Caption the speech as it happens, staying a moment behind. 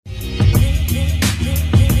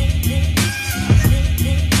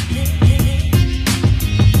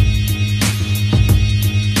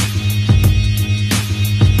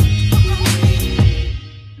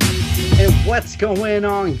going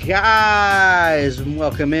on, guys? And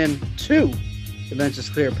welcome in to the Bench is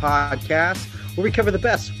Clear podcast, where we cover the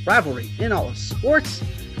best rivalry in all of sports.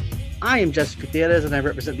 I am Jesse Gutierrez, and I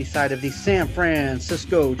represent the side of the San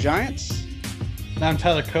Francisco Giants. And I'm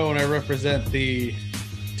Tyler Coe, and I represent the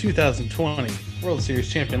 2020 World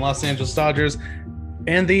Series champion Los Angeles Dodgers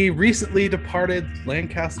and the recently departed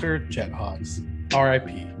Lancaster Jethawks.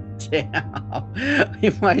 R.I.P. Damn.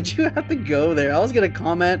 Why'd you have to go there? I was going to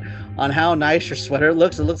comment on how nice your sweater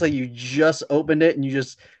looks. It looks like you just opened it and you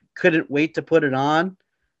just couldn't wait to put it on.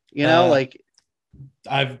 You know, like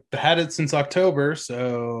I've had it since October,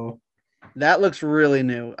 so that looks really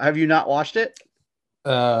new. Have you not washed it?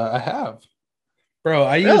 I have. Bro,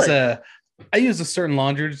 I use a certain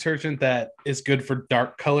laundry detergent that is good for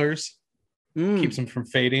dark colors. Keeps them from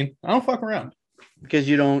fading. I don't fuck around. Because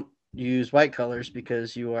you don't use white colors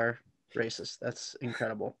because you are racist. That's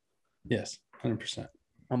incredible. Yes, 100%.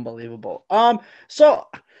 Unbelievable. So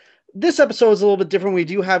this episode is a little bit different. We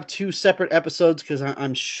do have two separate episodes because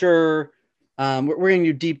I'm sure we're going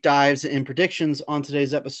to do deep dives and predictions on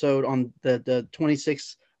today's episode on the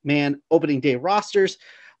 26-man opening day rosters.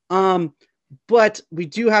 But we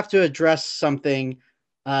do have to address something.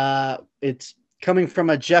 It's coming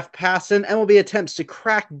from a Jeff Passan. MLB attempts to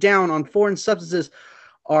crack down on foreign substances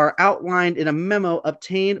are outlined in a memo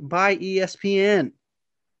obtained by ESPN.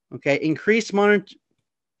 Okay, increased monitoring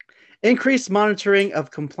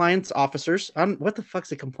of compliance officers. What the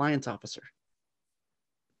fuck's a compliance officer?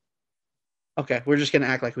 Okay, we're just going to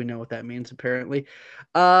act like we know what that means, apparently.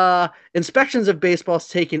 Inspections of baseballs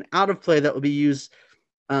taken out of play that will use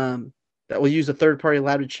a third-party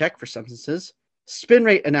lab to check for substances. Spin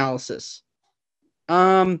rate analysis.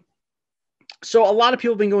 So a lot of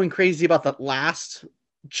people have been going crazy about that last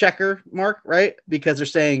checker mark, right? Because they're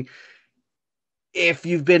saying if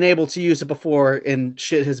you've been able to use it before and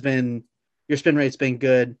your spin rate's been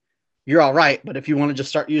good, you're all right. But if you want to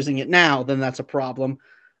just start using it now, then that's a problem.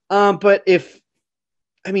 But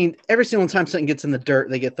every single time something gets in the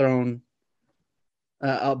dirt, they get thrown.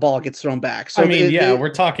 A ball gets thrown back. So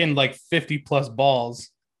we're talking like 50 plus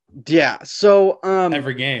balls. Yeah. So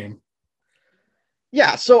every game.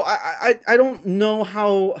 Yeah. So I don't know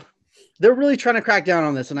how they're really trying to crack down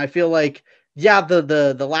on this, and I feel like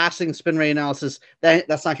the lasting spin rate analysis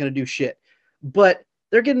that's not going to do shit, but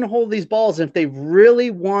they're getting a hold of these balls, and if they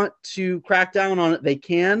really want to crack down on it, they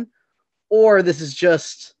can, or this is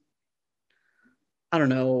just. I don't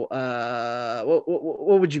know.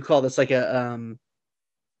 What would you call this? Like a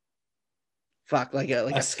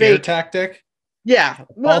a scare fake tactic. Yeah,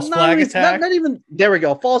 false flag attack. Not even. There we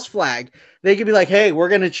go. False flag. They could be like, "Hey, we're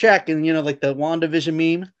gonna check," and like the WandaVision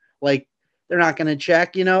meme, like they're not gonna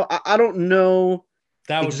check. I don't know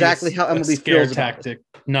that would exactly how MLB feels tactic,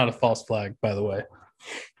 about it. Not a false flag, by the way.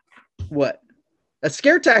 What? A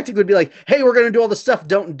scare tactic would be like, "Hey, we're gonna do all the stuff.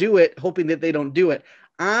 Don't do it," hoping that they don't do it.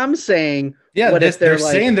 I'm saying, what if they're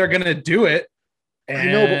saying they're gonna do it? And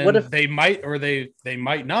I know, but what if they might or they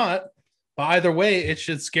might not? But either way, it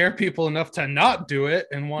should scare people enough to not do it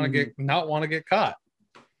and not want to get caught.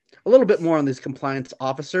 A little bit more on these compliance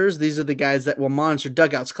officers. These are the guys that will monitor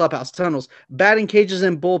dugouts, clubhouse, tunnels, batting cages,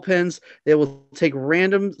 and bullpens. They will take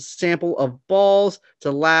random sample of balls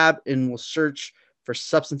to lab and will search for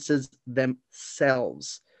substances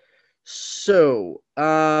themselves. So,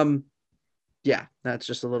 that's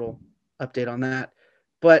just a little update on that.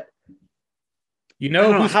 But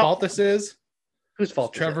whose fault this is? Whose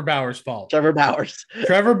fault? Trevor Bauer's fault. Trevor Bauer's.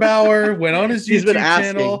 Trevor Bauer went on his YouTube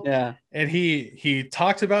channel, yeah, and he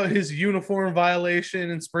talked about his uniform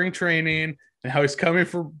violation in spring training and how he's coming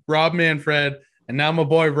for Rob Manfred, and now my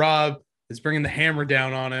boy Rob is bringing the hammer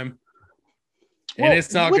down on him, and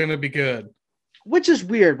it's not going to be good. Which is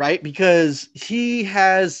weird, right? Because he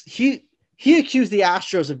accused the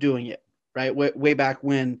Astros of doing it, right, way back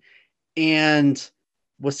when, and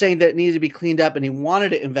was saying that it needed to be cleaned up, and he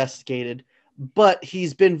wanted it investigated. But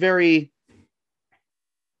he's been very,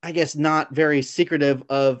 I guess, not very secretive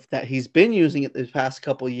of that he's been using it the past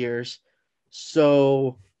couple of years.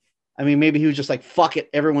 So, maybe he was just like, fuck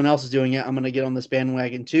it, everyone else is doing it. I'm going to get on this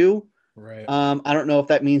bandwagon too. Right. I don't know if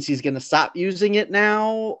that means he's going to stop using it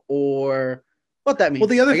now or what that means. Well,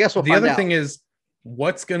 the other out. thing is,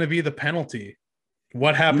 what's going to be the penalty?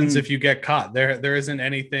 What happens if you get caught? There isn't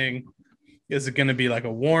anything. Is it going to be like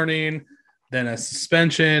a warning, then a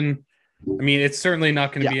suspension? It's certainly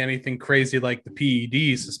not going to be anything crazy like the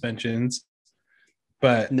PED suspensions,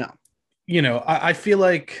 but no, I feel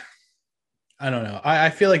like, I don't know.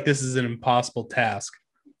 I feel like this is an impossible task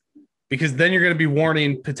because then you're going to be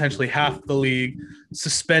warning potentially half the league,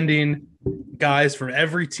 suspending guys from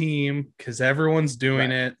every team because everyone's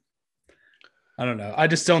doing it. I don't know. I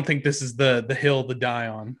just don't think this is the hill to die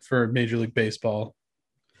on for Major League Baseball.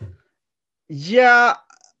 Yeah,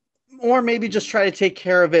 or maybe just try to take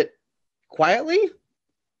care of it quietly.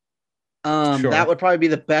 Sure. That would probably be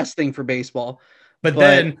the best thing for baseball. But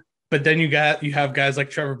then you have guys like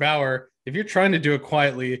Trevor Bauer. If you're trying to do it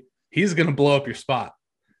quietly, he's going to blow up your spot.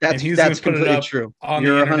 That's completely true. On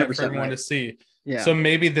You're the internet 100% for everyone right. to see. Yeah. So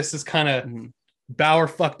maybe this is kind of Bauer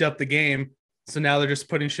fucked up the game. So now they're just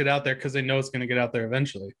putting shit out there because they know it's going to get out there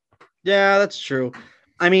eventually. Yeah, that's true.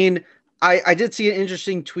 I mean, I did see an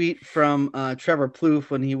interesting tweet from Trevor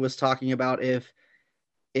Plouffe when he was talking about if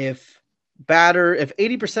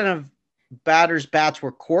 80% of batters' bats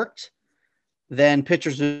were corked, then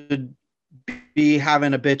pitchers would be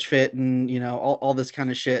having a bitch fit and, you know, all this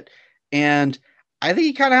kind of shit. And I think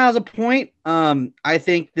he kind of has a point. I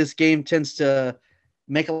think this game tends to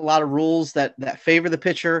make a lot of rules that favor the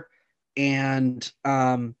pitcher. And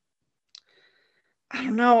I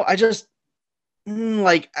don't know. I just how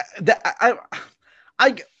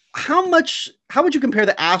would you compare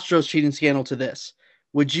the Astros cheating scandal to this?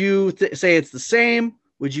 Would you say it's the same?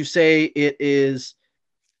 Would you say it is?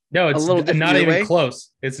 No, it's not even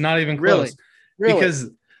close. It's not even close. Really? Because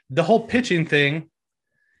the whole pitching thing,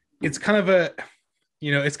 it's kind of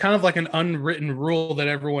it's kind of like an unwritten rule that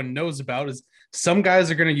everyone knows about is some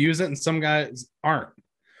guys are going to use it and some guys aren't.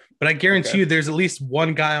 But I guarantee you there's at least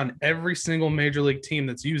one guy on every single major league team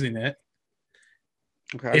that's using it.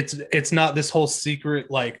 Okay. It's not this whole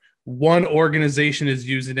secret, like one organization is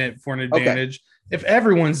using it for an advantage. Okay. If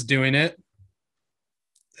everyone's doing it,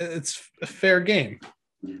 it's a fair game.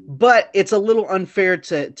 But it's a little unfair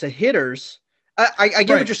to hitters. I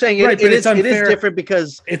get what you're saying. It is different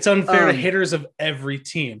because it's unfair to hitters of every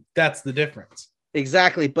team. That's the difference.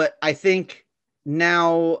 Exactly. But I think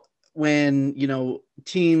now when, you know,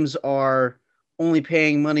 teams are only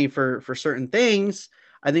paying money for certain things,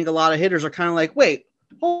 I think a lot of hitters are kind of like, wait,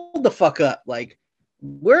 hold the fuck up. Like,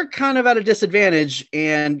 we're kind of at a disadvantage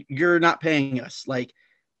and you're not paying us. Like,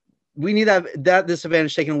 we need that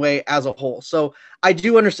disadvantage taken away as a whole. So I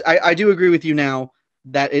do understand. I do agree with you now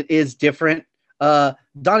that it is different.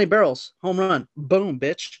 Donnie Barrels, home run, boom,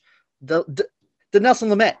 bitch. The Nelson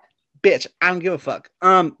Lamet, bitch. I don't give a fuck.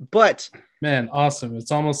 But man, awesome.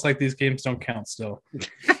 It's almost like these games don't count still.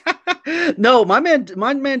 No, my man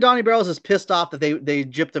Donnie Barrels is pissed off that they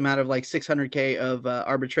gypped him out of like $600K of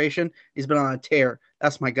arbitration. He's been on a tear.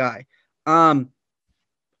 That's my guy.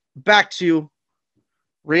 Back to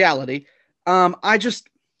reality. I just,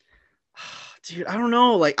 dude, I don't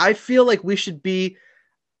know. Like, I feel like we should be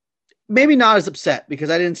maybe not as upset because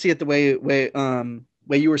I didn't see it the way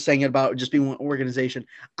you were saying it about just being one organization.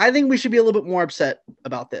 I think we should be a little bit more upset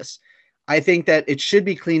about this. I think that it should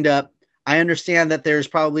be cleaned up. I understand that there's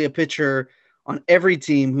probably a pitcher on every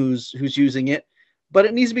team who's using it, but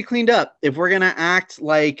it needs to be cleaned up. If we're going to act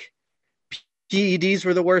like PEDs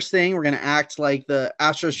were the worst thing, we're going to act like the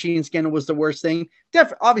Astros cheating scandal was the worst thing.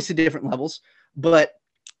 Obviously different levels, but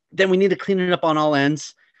then we need to clean it up on all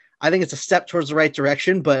ends. I think it's a step towards the right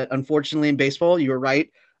direction, but unfortunately in baseball, you were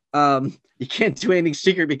right. You can't do anything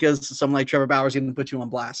secret because someone like Trevor Bauer is going to put you on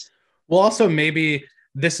blast. Well, also maybe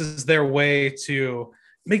this is their way to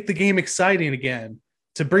make the game exciting again,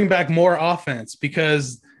 to bring back more offense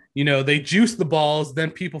because, you know, they juiced the balls.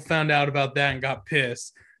 Then people found out about that and got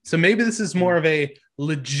pissed. So maybe this is more of a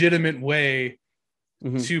legitimate way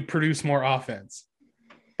to produce more offense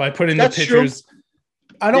by putting the pitchers. True.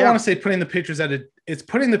 I don't want to say putting the pitchers it's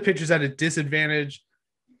putting the pitchers at a disadvantage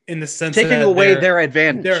in the sense taking that away their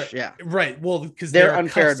advantage. Yeah. Right. Well, because they're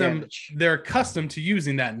accustomed to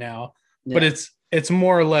using that now, but it's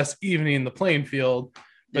more or less evening the playing field.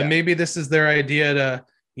 But maybe this is their idea to,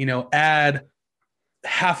 you know, add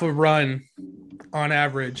half a run on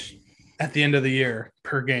average at the end of the year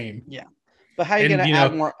per game. Yeah. But how are you going to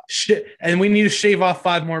add more? And we need to shave off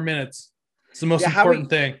 5 more minutes. It's the most important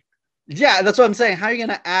thing. Yeah, that's what I'm saying. How are you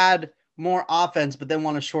going to add more offense, but then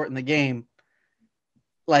want to shorten the game?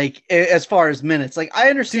 Like, as far as minutes, like, I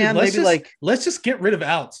understand. Dude, let's just get rid of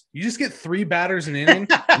outs. You just get 3 batters an inning,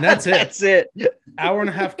 and that's it. That's it. Hour and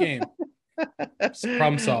a half game.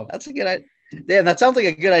 Problem solved. That's a good idea. Damn, that sounds like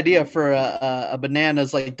a good idea for a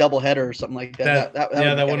Bananas like double header or something like that.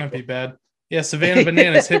 That wouldn't be bad. Yeah, Savannah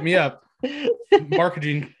Bananas, hit me up.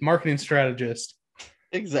 Marketing strategist.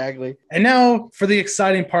 Exactly. And now for the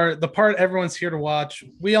exciting part, the part everyone's here to watch.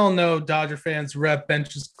 We all know Dodger fans rep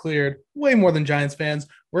benches cleared way more than Giants fans.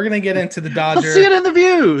 We're going to get into the Dodger. Let's see it in the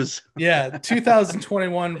views. Yeah,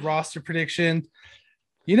 2021 roster prediction.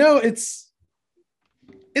 You know, it's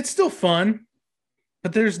still fun,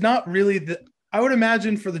 but there's not really I would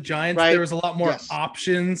imagine for the Giants, right? there was a lot more Yes.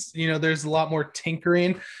 options. There's a lot more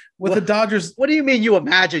tinkering with the Dodgers. What do you mean you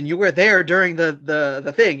imagine? You were there during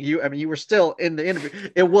the thing. You were still in the interview.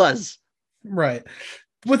 It was. Right.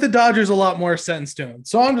 With the Dodgers, a lot more set in stone.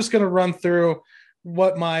 So I'm just going to run through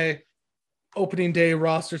what my opening day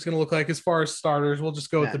roster is going to look like as far as starters. We'll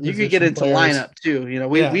just go with the You could get into players. lineup too.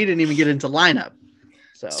 We didn't even get into lineup.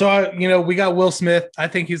 So we got Will Smith. I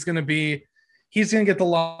think he's going to get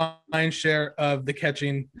the lion's share of the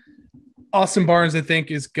catching. Austin Barnes, I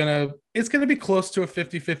think, it's going to be close to a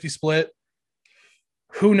 50-50 split.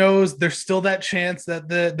 Who knows? There's still that chance that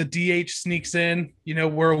the DH sneaks in.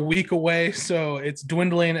 We're a week away, so it's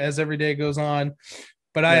dwindling as every day goes on.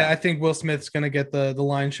 But I think Will Smith's going to get the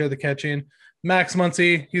lion's share of the catching. Max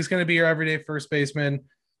Muncy, he's going to be your everyday first baseman.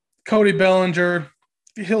 Cody Bellinger,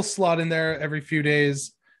 he'll slot in there every few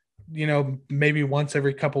days, maybe once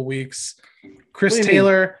every couple weeks. Chris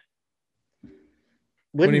Taylor.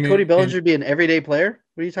 Wouldn't Cody Bellinger be an everyday player?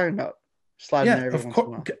 What are you talking about? Sliding there every once in a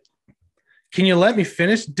while. Can you let me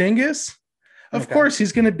finish, dingus? Of course,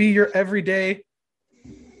 he's going to be your everyday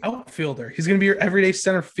outfielder. He's going to be your everyday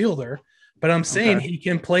center fielder. But I'm saying he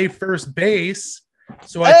can play first base.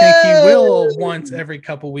 So I think he will once every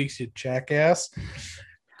couple weeks, you jackass.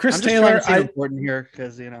 Chris Taylor, important here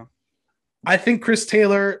because I think Chris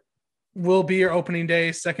Taylor will be your opening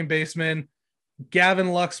day second baseman. Gavin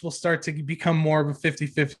Lux will start to become more of a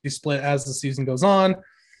 50-50 split as the season goes on.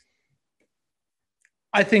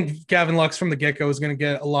 I think Gavin Lux from the get-go is going to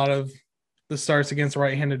get a lot of the starts against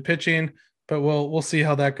right-handed pitching, but we'll see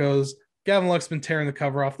how that goes. Gavin Lux has been tearing the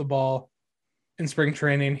cover off the ball in spring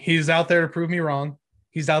training. He's out there to prove me wrong.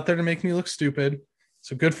 He's out there to make me look stupid.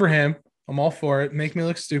 So good for him. I'm all for it. Make me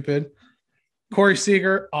look stupid. Corey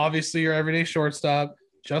Seager, obviously your everyday shortstop.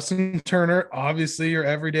 Justin Turner, obviously your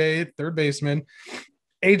everyday third baseman.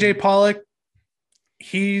 AJ Pollock,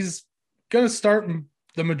 he's going to start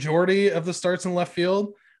the majority of the starts in left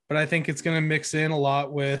field, but I think it's going to mix in a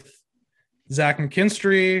lot with Zach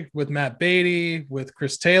McKinstry, with Matt Beatty, with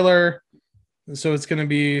Chris Taylor. So there's going to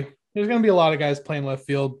be a lot of guys playing left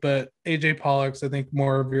field, but AJ Pollock's, I think,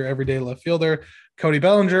 more of your everyday left fielder. Cody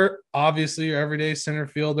Bellinger, obviously your everyday center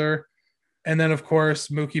fielder. And then, of course,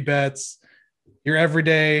 Mookie Betts, your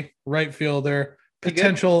everyday right fielder,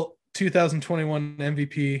 potential 2021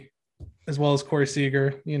 MVP, as well as Corey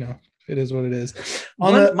Seager. It is what it is.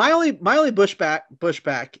 My only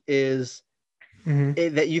pushback is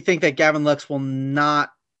that you think that Gavin Lux will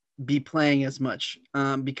not be playing as much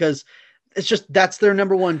because it's just that's their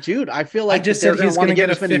number one dude. I feel like he's going to get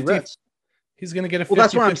a 50. He's going to get a 50-50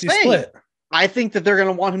 that's what I'm saying. Split. I think that they're going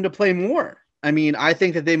to want him to play more. I mean, I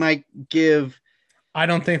think that they might give. I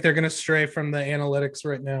don't think they're going to stray from the analytics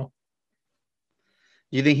right now.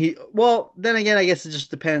 You think he? Well, then again, I guess it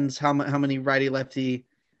just depends how many righty lefty,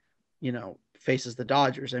 faces the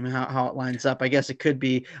Dodgers. I mean, how it lines up. I guess it could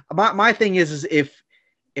be. My thing is if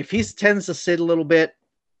he tends to sit a little bit,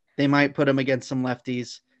 they might put him against some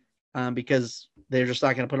lefties because they're just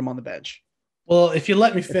not going to put him on the bench. Well, if you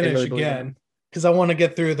let me finish again, because I want to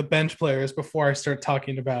get through the bench players before I start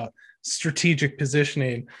talking about strategic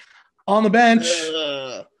positioning. On the bench,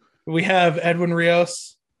 we have Edwin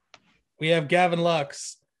Rios, we have Gavin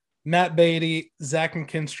Lux, Matt Beatty, Zach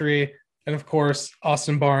McKinstry, and of course,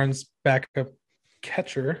 Austin Barnes, backup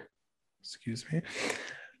catcher. Excuse me.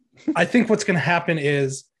 I think what's going to happen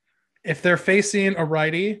is if they're facing a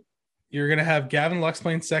righty, you're going to have Gavin Lux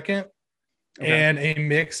playing second and a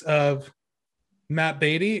mix of Matt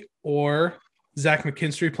Beatty or Zach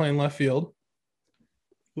McKinstry playing left field.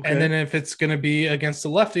 Okay. And then if it's going to be against the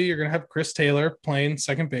lefty, you're going to have Chris Taylor playing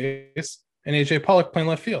second base and AJ Pollock playing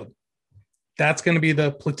left field. That's going to be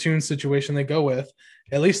the platoon situation they go with,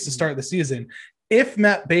 at least to start the season. If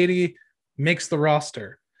Matt Beatty makes the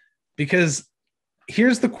roster, because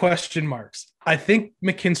here's the question marks. I think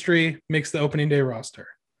McKinstry makes the opening day roster.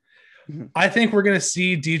 Mm-hmm. I think we're going to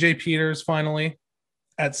see DJ Peters finally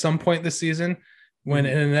at some point this season when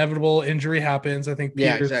an inevitable injury happens. I think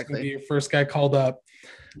Peters is going to be your first guy called up.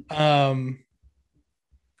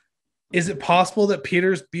 Is it possible that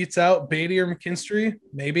Peters beats out Beatty or McKinstry?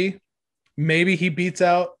 Maybe he beats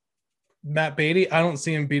out Matt Beatty. I don't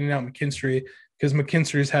see him beating out McKinstry because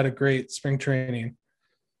McKinstry's had a great spring training.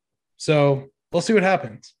 So we'll see what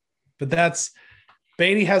happens. But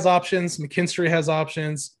Beatty has options. McKinstry has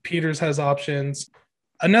options. Peters has options.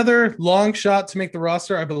 Another long shot to make the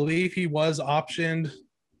roster. I believe he was optioned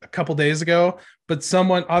a couple days ago, but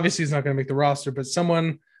someone, obviously he's not going to make the roster, but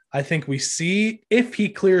someone I think we see if he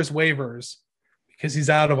clears waivers because he's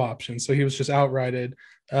out of options. So he was just outrighted.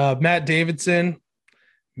 Matt Davidson,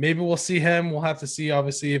 Maybe we'll see him. We'll have to see,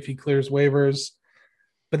 obviously, if he clears waivers.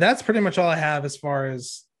 But that's pretty much all I have as far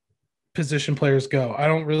as position players go. I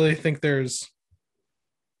don't really think there's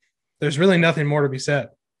really nothing more to be said.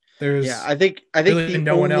 I think really the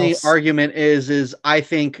no one only else. argument is I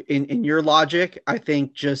think in your logic, I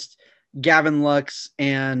think just Gavin Lux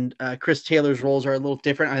and Chris Taylor's roles are a little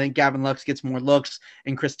different. I think Gavin Lux gets more looks,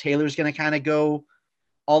 and Chris Taylor's going to kind of go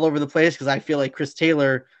all over the place because I feel like Chris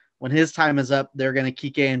Taylor, when his time is up, they're going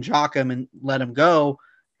to Kike and jock him and let him go,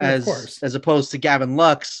 as opposed to Gavin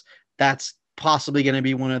Lux. That's possibly going to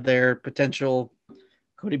be one of their potential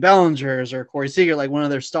Cody Bellingers or Corey Seager, like one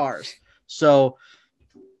of their stars. So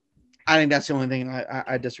I think that's the only thing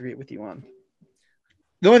I disagree with you on.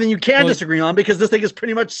 The only thing you can disagree on, because this thing is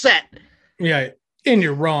pretty much set. Yeah, and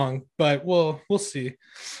you're wrong, but we'll see.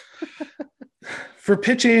 For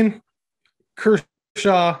pitching,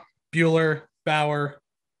 Kershaw, Buehler, Bauer,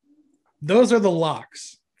 those are the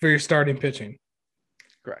locks for your starting pitching.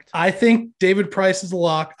 Correct. I think David Price is a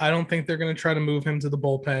lock. I don't think they're going to try to move him to the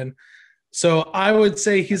bullpen. So I would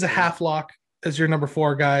say he's a half lock as your number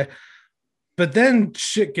 4 guy. But then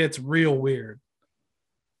shit gets real weird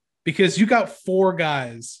because you got 4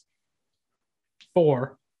 guys,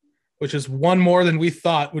 4, which is one more than we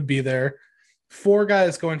thought would be there. 4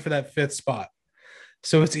 guys going for that 5th spot.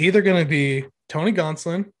 So it's either going to be Tony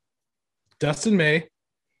Gonsolin, Dustin May,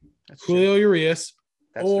 Julio Urias,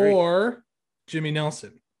 or Jimmy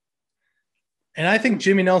Nelson. And I think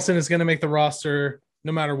Jimmy Nelson is going to make the roster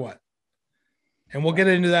no matter what. And we'll get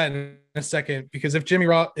into that in a second, because if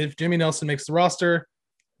Jimmy Nelson makes the roster,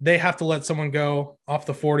 they have to let someone go off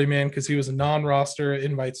the 40-man because he was a non-roster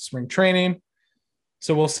invite to spring training.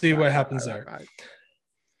 So we'll see what happens there. Right.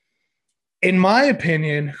 In my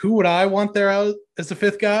opinion, who would I want there out as the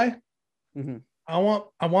 5th guy? Mm-hmm. I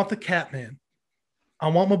want the Catman. I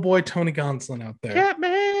want my boy Tony Gonsolin out there.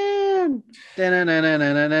 Catman. We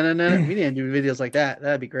need to do videos like that.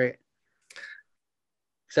 That'd be great.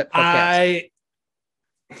 Except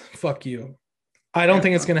fuck you. I don't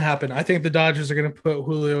think it's going to happen. I think the Dodgers are going to put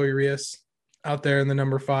Julio Urias out there in the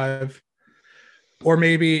number 5. Or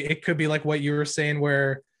maybe it could be like what you were saying,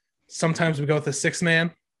 where sometimes we go with the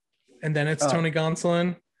 6-man and then it's Tony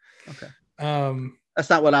Gonsolin. Okay. That's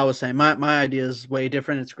not what I was saying. My idea is way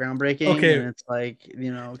different. It's groundbreaking. Okay. And it's like,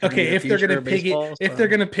 okay, if they're going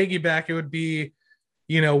to piggyback, it would be,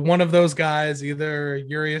 one of those guys, either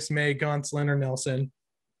Urias, May, Gonsolin, or Nelson.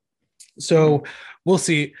 So we'll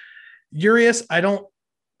see. Urias, I don't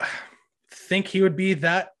think he would be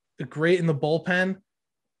that great in the bullpen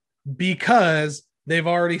because they've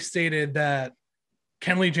already stated that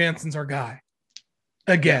Kenley Jansen's our guy.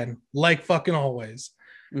 Again, like fucking always.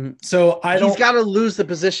 Mm-hmm. So he's got to lose the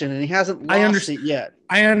position, and he hasn't lost it yet.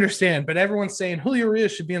 I understand, but everyone's saying Julio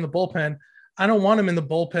Urias should be in the bullpen. I don't want him in the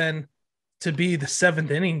bullpen to be the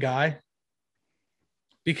 7th inning guy,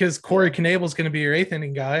 because Corey Knebel is going to be your 8th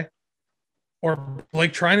inning guy, or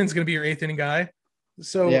Blake Trinan's going to be your 8th inning guy.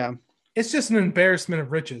 So it's just an embarrassment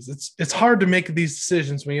of riches. It's hard to make these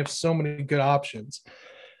decisions when you have so many good options.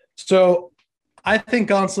 So I think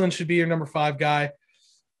Gonsolin should be your number 5 guy.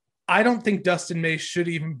 I don't think Dustin May should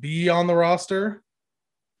even be on the roster.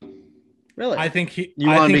 Really? I think you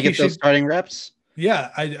want him to get those starting reps? Yeah,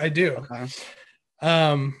 I do. Okay.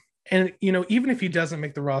 And even if he doesn't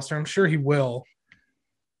make the roster, I'm sure he will.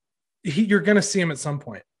 You're going to see him at some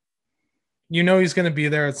point. He's going to be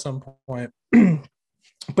there at some point.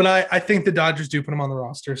 But I think the Dodgers do put him on the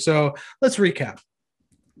roster. So let's recap.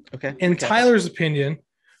 Okay. In Tyler's opinion,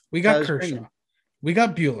 we got Kershaw, we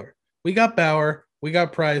got Buehler, we got Bauer, we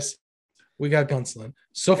got Price, we got Gonsolin.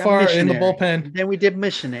 So far in the bullpen. Then we did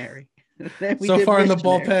missionary. In the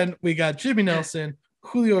bullpen, we got Jimmy Nelson,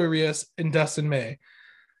 Julio Urias, and Dustin May.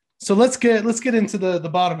 So let's get into the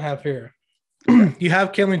bottom half here. You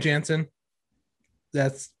have Kenley Jansen.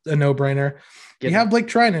 That's a no-brainer. You have Blake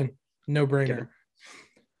Trinan. No-brainer.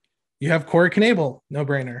 You have Corey Knebel.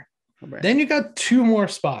 No-brainer. Then you got 2 more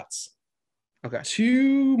spots. Okay.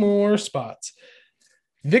 2 more spots.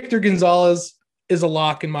 Victor Gonzalez is a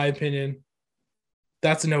lock, in my opinion.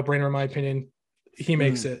 That's a no-brainer, in my opinion. He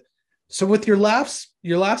makes it. So with your last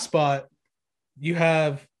spot, you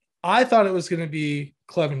have, I thought it was going to be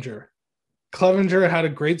Clevinger. Clevinger had a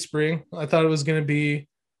great spring. I thought it was going to be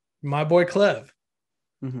my boy Clev.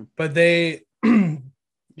 Mm-hmm. But they... your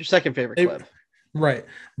second favorite Clev. Right.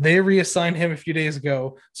 They reassigned him a few days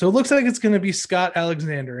ago. So it looks like it's going to be Scott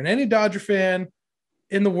Alexander. And any Dodger fan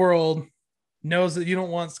in the world knows that you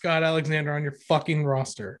don't want Scott Alexander on your fucking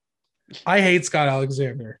roster. I hate Scott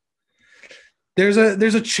Alexander. There's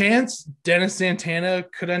a chance Dennis Santana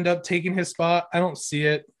could end up taking his spot. I don't see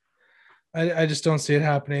it. I just don't see it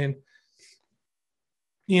happening.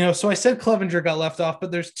 So I said Clevenger got left off,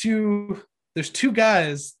 but there's two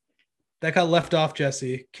guys that got left off,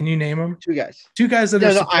 Jesse. Can you name them? Two guys. Two guys that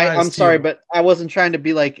are surprised. I'm sorry, but I wasn't trying to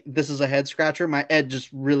be like, this is a head scratcher. My head just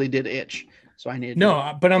really did itch. So I needed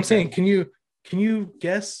but I'm saying, can you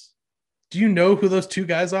guess? Do you know who those two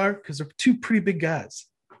guys are? Because they're two pretty big guys.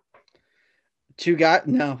 Two guys?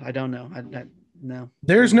 No, I don't know. No.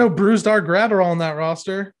 There's no Brusdar Graterol on that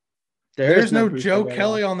roster. There's no Joe Graterol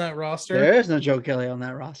Kelly on that roster. There is no Joe Kelly on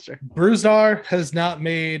that roster. Brusdar has not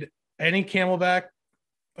made any Camelback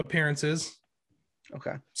appearances.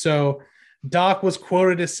 Okay. So Doc was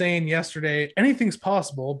quoted as saying yesterday, anything's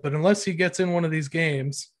possible, but unless he gets in one of these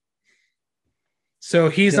games. So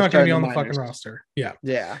he's not going to be on the fucking roster. Yeah.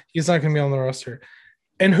 Yeah. He's not going to be on the roster.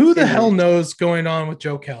 And who the hell knows going on with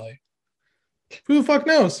Joe Kelly? Who the fuck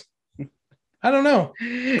knows? I don't know.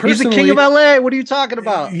 He's the king of LA. What are you talking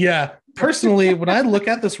about? Yeah. Personally, when I look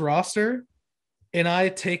at this roster and I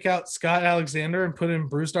take out Scott Alexander and put in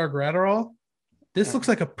Brusdar Graterol, this looks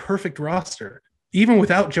like a perfect roster, even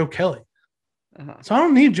without Joe Kelly. So I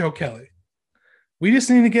don't need Joe Kelly. We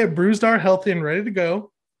just need to get Brusdar healthy and ready to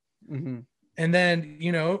go. Mm-hmm. And then,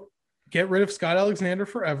 get rid of Scott Alexander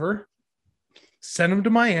forever, send him to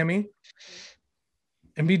Miami,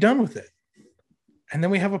 and be done with it. And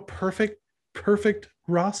then we have a perfect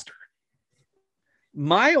roster.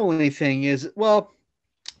 My only thing is, well,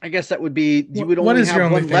 I guess that would be you would only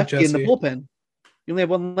have one lefty in the bullpen. You only have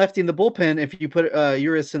one lefty in the bullpen. If you put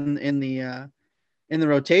Uris in the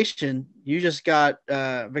rotation, you just got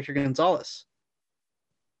Victor Gonzalez.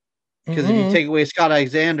 Because if you take away Scott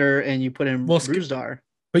Alexander and you put in Brusdar,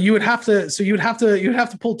 but you would have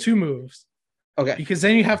to pull two moves. Okay. Because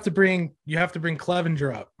then you have to bring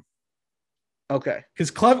Clevenger up. Okay. Because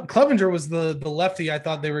Clevenger was the lefty I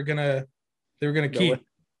thought they were gonna keep,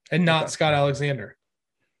 and not Scott Alexander.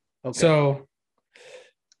 Okay. So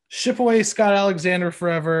ship away Scott Alexander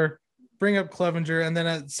forever, bring up Clevenger, and then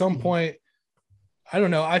at some point, I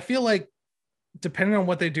don't know. I feel like depending on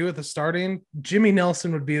what they do at the starting, Jimmy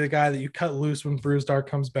Nelson would be the guy that you cut loose when Brusdar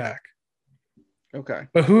comes back. Okay.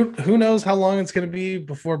 But who knows how long it's going to be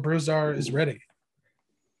before Brusdar is ready.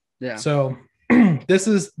 Yeah. So this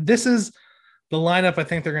is the lineup I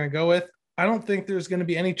think they're going to go with. I don't think there's going to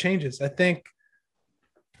be any changes. I think,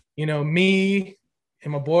 me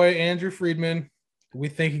and my boy Andrew Friedman, we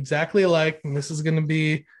think exactly alike, and this is going to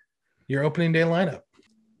be your opening day lineup.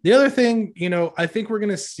 The other thing, I think we're going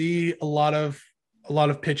to see a lot of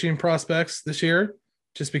pitching prospects this year,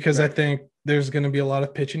 just because I think there's going to be a lot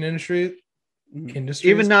of pitching industries.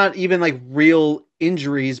 Even not even like real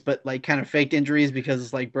injuries, but like kind of faked injuries because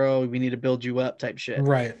it's like, bro, we need to build you up type shit.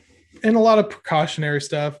 Right. And a lot of precautionary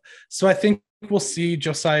stuff. So I think we'll see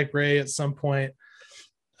Josiah Gray at some point,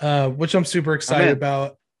 which I'm super excited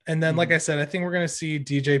about. And then, like I said, I think we're going to see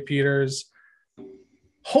DJ Peters.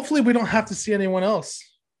 Hopefully we don't have to see anyone else.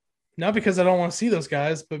 Not because I don't want to see those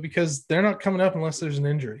guys, but because they're not coming up unless there's an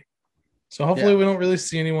injury. So hopefully we don't really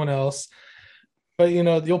see anyone else. But,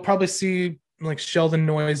 you'll probably see like Sheldon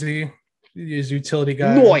Noisy, his utility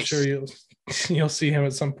guy. I'm sure you'll see him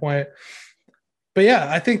at some point. But yeah,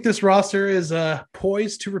 I think this roster is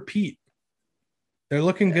poised to repeat. They're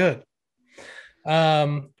looking good.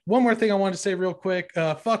 One more thing I wanted to say real quick.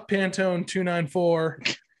 Fuck Pantone 294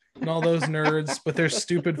 and all those nerds, but their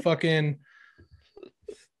stupid fucking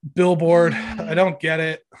billboard. I don't get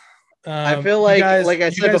it. I feel like I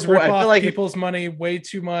said before, I feel like people's money way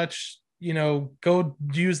too much. Go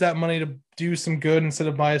use that money to do some good instead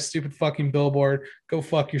of buy a stupid fucking billboard. Go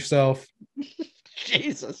fuck yourself.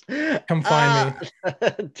 Jesus. Come find me.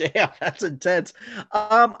 Damn, that's intense.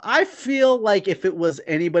 I feel like if it was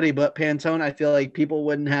anybody but Pantone, I feel like people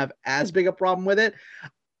wouldn't have as big a problem with it.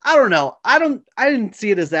 I don't know. I didn't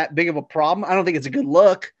see it as that big of a problem. I don't think it's a good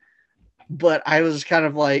look, but I was kind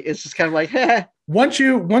of like, it's just kind of like, heh. Once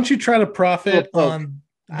you try to profit on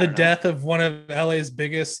the death of one of LA's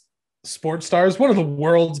biggest sports stars, one of the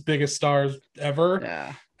world's biggest stars ever.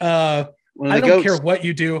 Yeah. I don't care what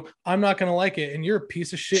you do. I'm not going to like it. And you're a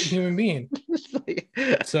piece of shit human being.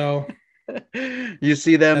 So you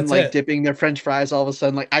see them like dipping their French fries all of a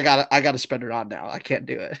sudden. Like I gotta spend it on now. I can't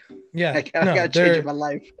do it. Yeah. I gotta change my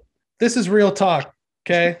life. This is real talk.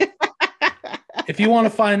 Okay. If you want to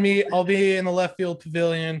find me, I'll be in the left field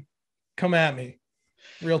pavilion. Come at me.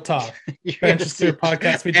 Real talk. Benches Clear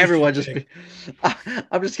podcast. Everyone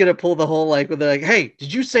I'm just gonna pull the whole like where they're like, "Hey,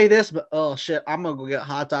 did you say this?" But oh shit, I'm gonna go get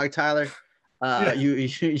hot dog, Tyler. What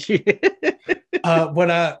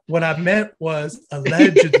I meant was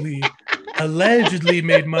allegedly allegedly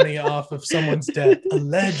made money off of someone's debt.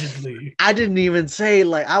 Allegedly. I didn't even say,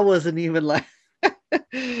 like, I wasn't even like,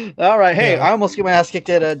 all right. Hey, Yeah. I almost get my ass kicked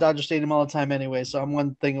at Dodger Stadium all the time anyway, so I'm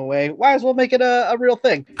one thing away. Might as well make it a real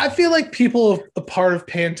thing. I feel like people a part of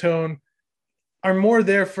Pantone are more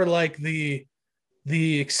there for like the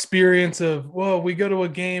experience of, well, we go to a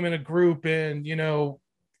game in a group and, you know,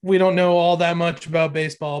 we don't know all that much about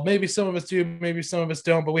baseball. Maybe some of us do, maybe some of us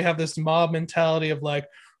don't, but we have this mob mentality of like,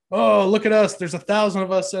 oh, look at us. There's 1,000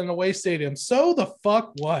 of us in an away stadium. So the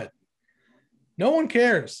fuck what? No one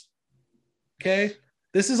cares. Okay.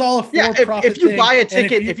 This is all a for-profit if you thing. buy a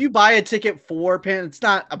ticket, if you buy a ticket for Pan, it's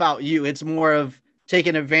not about you. It's more of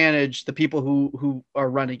taking advantage the people who are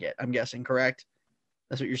running it. I'm guessing, correct?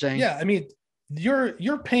 That's what you're saying. Yeah, I mean,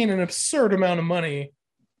 you're paying an absurd amount of money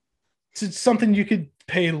to something you could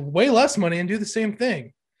pay way less money and do the same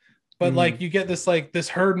thing. But like you get this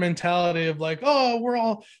herd mentality of like, oh, we're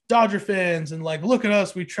all Dodger fans and like, look at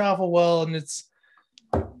us, we travel well. And it's,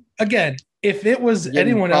 again, if it was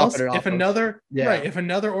anyone else, if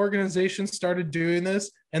another organization started doing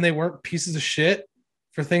this and they weren't pieces of shit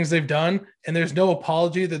for things they've done, and there's no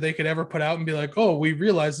apology that they could ever put out and be like, oh, we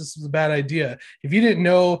realized this was a bad idea. If you didn't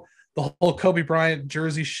know the whole Kobe Bryant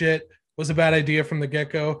jersey shit was a bad idea from the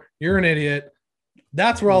get-go, you're an idiot.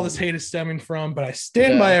 That's where all this hate is stemming from, but I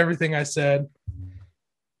stand by everything I said.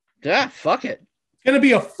 Yeah, fuck it. It's going to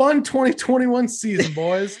be a fun 2021 season,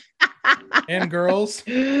 boys and girls.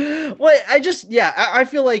 Well, I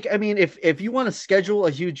feel like, I mean, if you want to schedule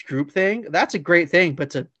a huge group thing, that's a great thing,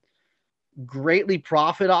 but to greatly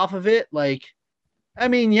profit off of it, like, I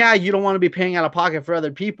mean, yeah, you don't want to be paying out of pocket for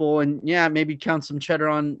other people, and yeah, maybe count some cheddar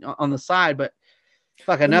on the side, but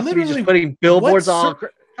fuck, enough to be just putting billboards all.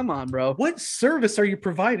 Come on, bro. What service are you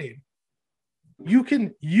providing?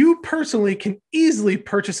 You personally can easily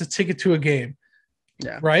purchase a ticket to a game.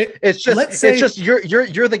 Yeah. Right. It's just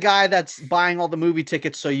you're the guy that's buying all the movie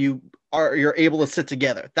tickets, so you're able to sit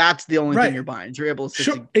together. That's the only thing you're buying. You're able to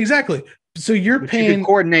sit exactly. So you're paying. You can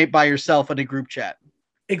coordinate by yourself in a group chat.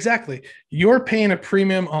 Exactly. You're paying a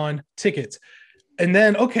premium on tickets, and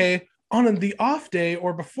then on the off day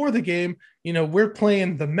or before the game, you know, we're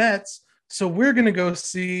playing the Mets. So we're going to go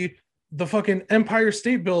see the fucking Empire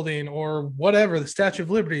State Building or whatever, the Statue of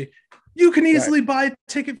Liberty. You can easily buy a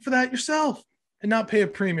ticket for that yourself and not pay a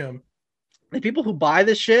premium. The people who buy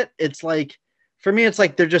this shit, it's like, for me, it's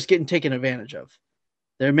like they're just getting taken advantage of.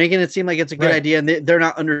 They're making it seem like it's a good idea and they're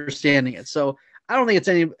not understanding it. So I don't think it's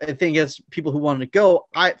anything against people who want to go.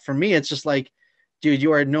 For me, it's just like, dude,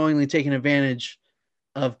 you are knowingly taking advantage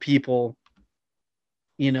of people,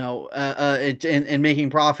 you know, and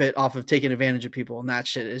making profit off of taking advantage of people. And that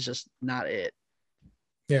shit is just not it.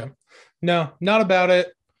 Yeah, no, not about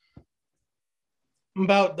it. I'm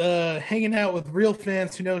about hanging out with real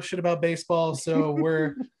fans who know shit about baseball.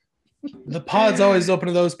 So the pod's always open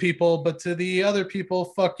to those people, but to the other people,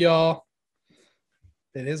 fuck y'all.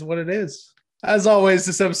 It is what it is. As always,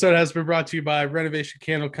 this episode has been brought to you by Renovation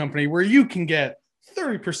Candle Company, where you can get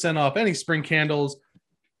 30% off any spring candles.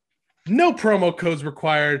 No promo codes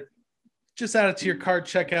required. Just add it to your cart,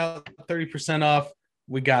 check out 30% off.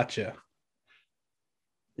 We got you.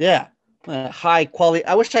 Yeah. High quality.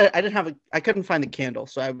 I wish I didn't have I couldn't find the candle,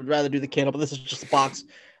 so I would rather do the candle, but this is just a box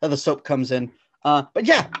that the soap comes in. But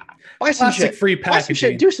yeah, buy some shit. Free packaging. Buy some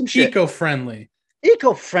shit. Do some shit. Eco-friendly.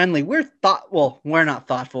 Eco-friendly. We're not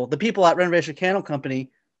thoughtful. The people at Renovation Candle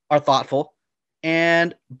Company are thoughtful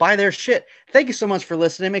and buy their shit. Thank you so much for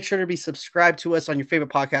listening. Make sure to be subscribed to us on your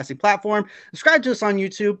favorite podcasting platform. Subscribe to us on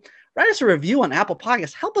YouTube. Write us a review on Apple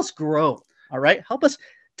Podcasts. Help us grow. All right. Help us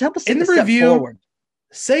in the review. Forward.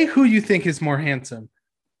 Say who you think is more handsome,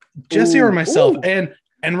 Jesse or myself. And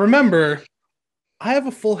remember, I have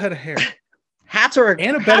a full head of hair. Hats are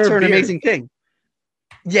an amazing thing.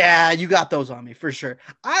 Yeah, you got those on me for sure.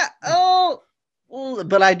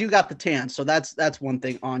 But I do got the tan, so that's one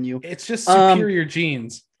thing on you. It's just superior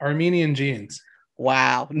genes, Armenian genes.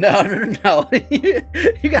 Wow. No.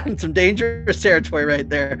 You got in some dangerous territory right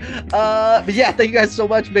there. But yeah, thank you guys so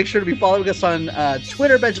much. Make sure to be following us on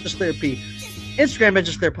Twitter, Benches Clear P, Instagram,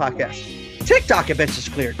 Benches Clear Podcast, TikTok at Benches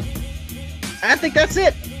Cleared. I think that's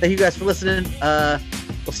it. Thank you guys for listening.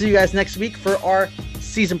 We'll see you guys next week for our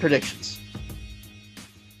season predictions.